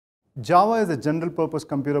Java is a general-purpose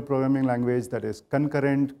computer programming language that is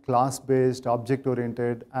concurrent, class-based,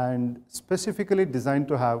 object-oriented, and specifically designed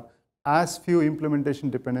to have as few implementation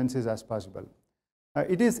dependencies as possible.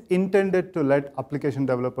 It is intended to let application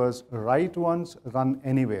developers write once, run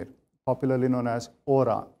anywhere, popularly known as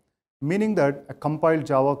ORA, meaning that a compiled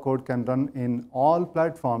Java code can run in all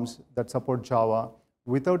platforms that support Java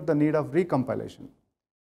without the need of recompilation.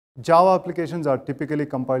 Java applications are typically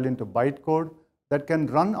compiled into bytecode that can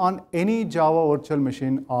run on any Java virtual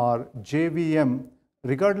machine or JVM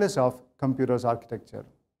regardless of computer's architecture.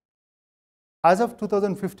 As of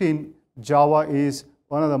 2015, Java is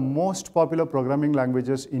one of the most popular programming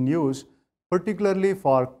languages in use, particularly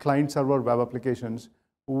for client-server web applications,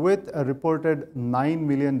 with a reported 9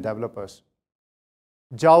 million developers.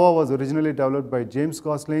 Java was originally developed by James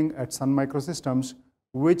Gosling at Sun Microsystems,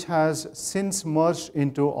 which has since merged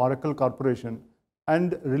into Oracle Corporation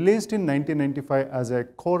and released in 1995 as a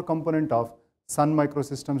core component of Sun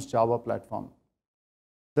Microsystems Java platform.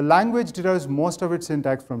 The language derives most of its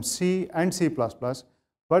syntax from C and C++,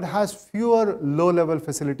 but has fewer low-level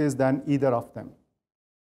facilities than either of them.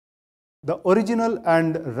 The original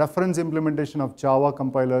and reference implementation of Java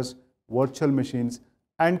compilers, virtual machines,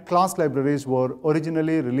 and class libraries were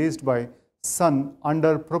originally released by Sun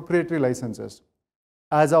under proprietary licenses.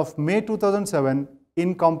 As of May 2007,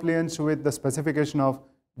 in compliance with the specification of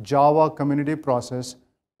Java Community Process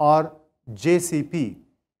or JCP,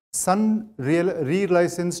 Sun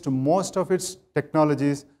re-licensed most of its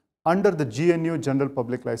technologies under the GNU General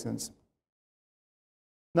Public License.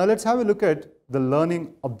 Now let's have a look at the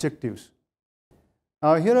learning objectives.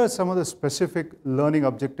 Here are some of the specific learning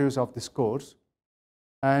objectives of this course.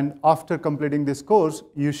 And after completing this course,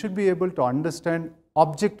 you should be able to understand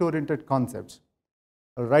object-oriented concepts,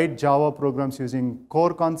 write Java programs using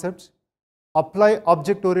core concepts, apply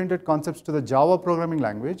object-oriented concepts to the Java programming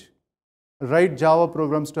language, write Java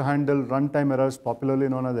programs to handle runtime errors, popularly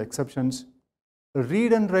known as exceptions,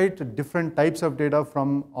 read and write different types of data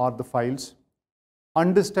from or the files,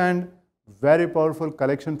 understand very powerful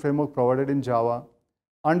collection framework provided in Java,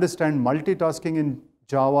 understand multitasking in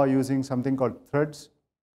Java using something called threads,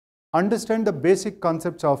 understand the basic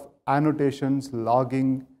concepts of annotations,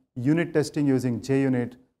 logging, unit testing using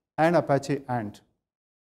JUnit, and Apache Ant.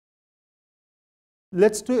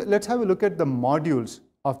 Let's have a look at the modules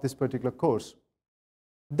of this particular course.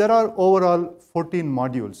 There are overall 14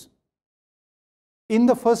 modules. In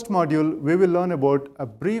the first module, we will learn about a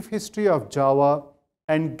brief history of Java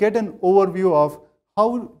and get an overview of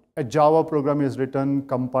how a Java program is written,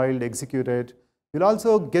 compiled, executed. We'll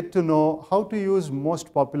also get to know how to use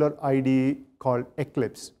most popular IDE called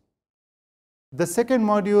Eclipse. The second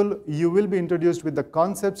module, you will be introduced with the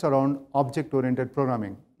concepts around object-oriented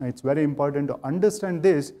programming. Now, it's very important to understand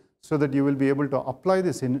this so that you will be able to apply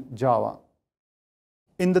this in Java.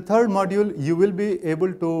 In the third module, you will be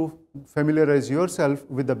able to familiarize yourself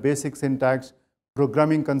with the basic syntax,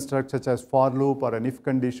 programming constructs such as for loop or an if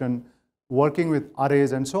condition, working with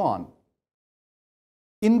arrays, and so on.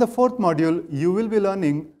 In the fourth module, you will be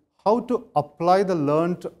learning how to apply the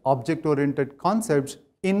learned object-oriented concepts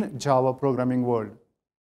in Java programming world.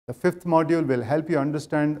 The fifth module will help you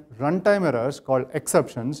understand runtime errors called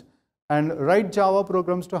exceptions and write Java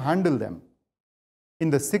programs to handle them.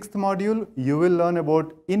 In the sixth module, you will learn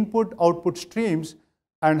about input-output streams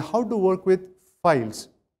and how to work with files.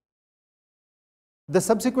 The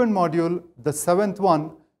subsequent module, the seventh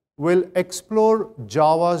one, will explore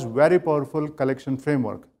Java's very powerful collection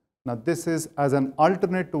framework. Now, this is as an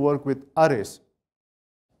alternate to work with arrays.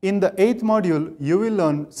 In the eighth module, you will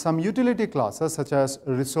learn some utility classes such as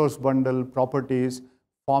resource bundle, properties,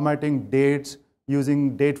 formatting dates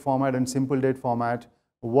using date format and simple date format,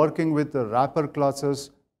 working with the wrapper classes,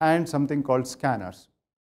 and something called scanners.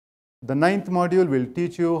 The ninth module will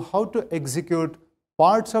teach you how to execute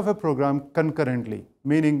parts of a program concurrently,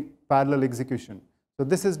 meaning parallel execution. So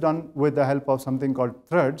this is done with the help of something called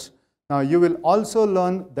threads. Now you will also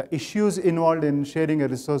learn the issues involved in sharing a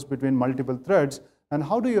resource between multiple threads and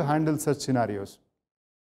how do you handle such scenarios.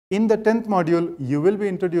 In the 10th module, you will be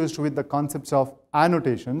introduced with the concepts of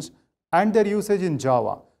annotations and their usage in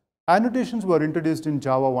Java. Annotations were introduced in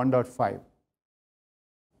Java 1.5.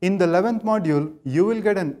 In the 11th module, you will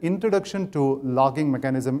get an introduction to logging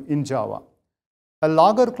mechanism in Java. A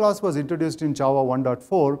logger class was introduced in Java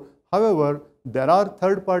 1.4. However, there are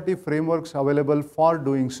third-party frameworks available for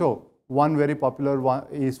doing so. One very popular one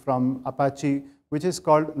is from Apache, which is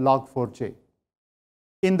called Log4j.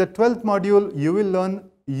 In the 12th module, you will learn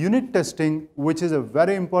unit testing, which is a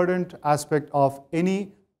very important aspect of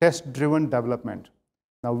any test-driven development.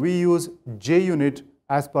 Now, we use JUnit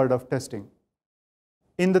as part of testing.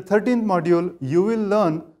 In the 13th module, you will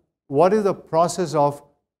learn what is the process of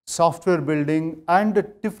software building and the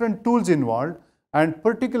different tools involved, and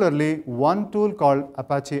particularly one tool called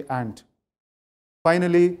Apache Ant.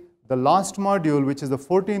 Finally, the last module, which is the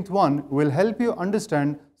 14th one, will help you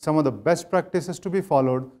understand some of the best practices to be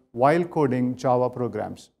followed while coding Java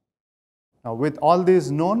programs. Now, with all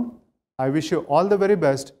these known, I wish you all the very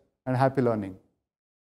best and happy learning.